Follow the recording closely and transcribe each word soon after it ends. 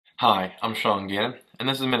Hi, I'm Sean Gannon, and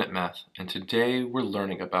this is Minute Math, and today we're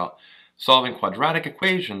learning about solving quadratic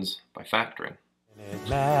equations by factoring.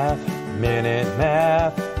 Minute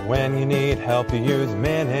Math, when you need help you use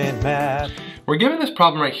Minute Math. We're given this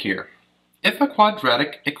problem right here. If a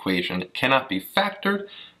quadratic equation cannot be factored,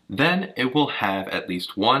 then it will have at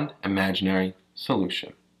least one imaginary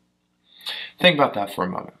solution. Think about that for a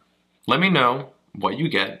moment. Let me know what you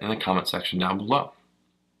get in the comment section down below.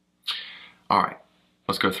 Alright,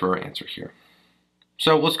 let's go through our answer here.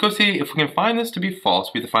 So let's go see if we can find this to be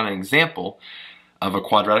false. We have to find an example of a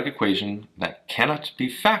quadratic equation that cannot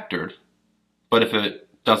be factored, but if it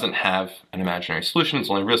doesn't have an imaginary solution, it's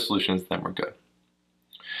only real solutions, then we're good.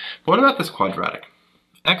 But what about this quadratic?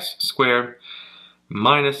 X squared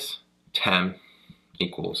minus 10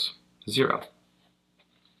 equals 0.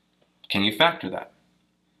 Can you factor that?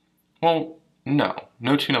 Well, no.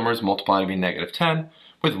 No two numbers multiply to be negative 10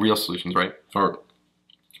 with real solutions, right?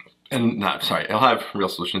 It'll have real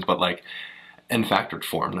solutions, but like in factored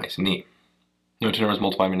form, nice and neat. No two numbers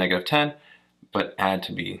multiply to be negative 10, but add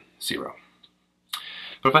to be 0.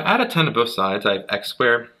 But if I add a 10 to both sides, I have x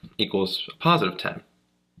squared equals a positive 10.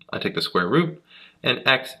 I take the square root, and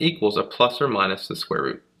x equals a plus or minus the square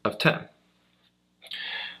root of 10.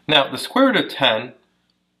 Now, the square root of 10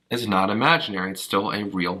 is not imaginary, it's still a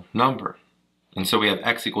real number. And so we have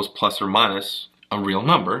x equals plus or minus a real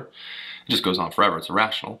number. It just goes on forever, it's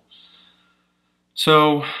irrational.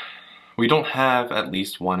 So we don't have at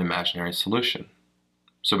least one imaginary solution.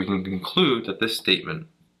 So we can conclude that this statement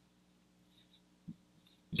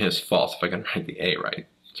is false, if I can write the A right.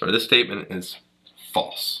 So this statement is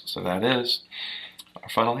false. So that is our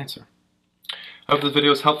final answer. I hope this video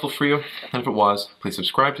was helpful for you, and if it was, please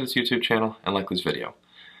subscribe to this YouTube channel and like this video.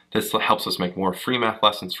 This helps us make more free math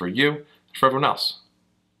lessons for you and for everyone else.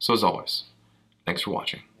 So as always, thanks for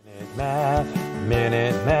watching.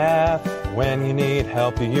 Minute Math, when you need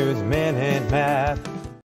help you use Minute Math.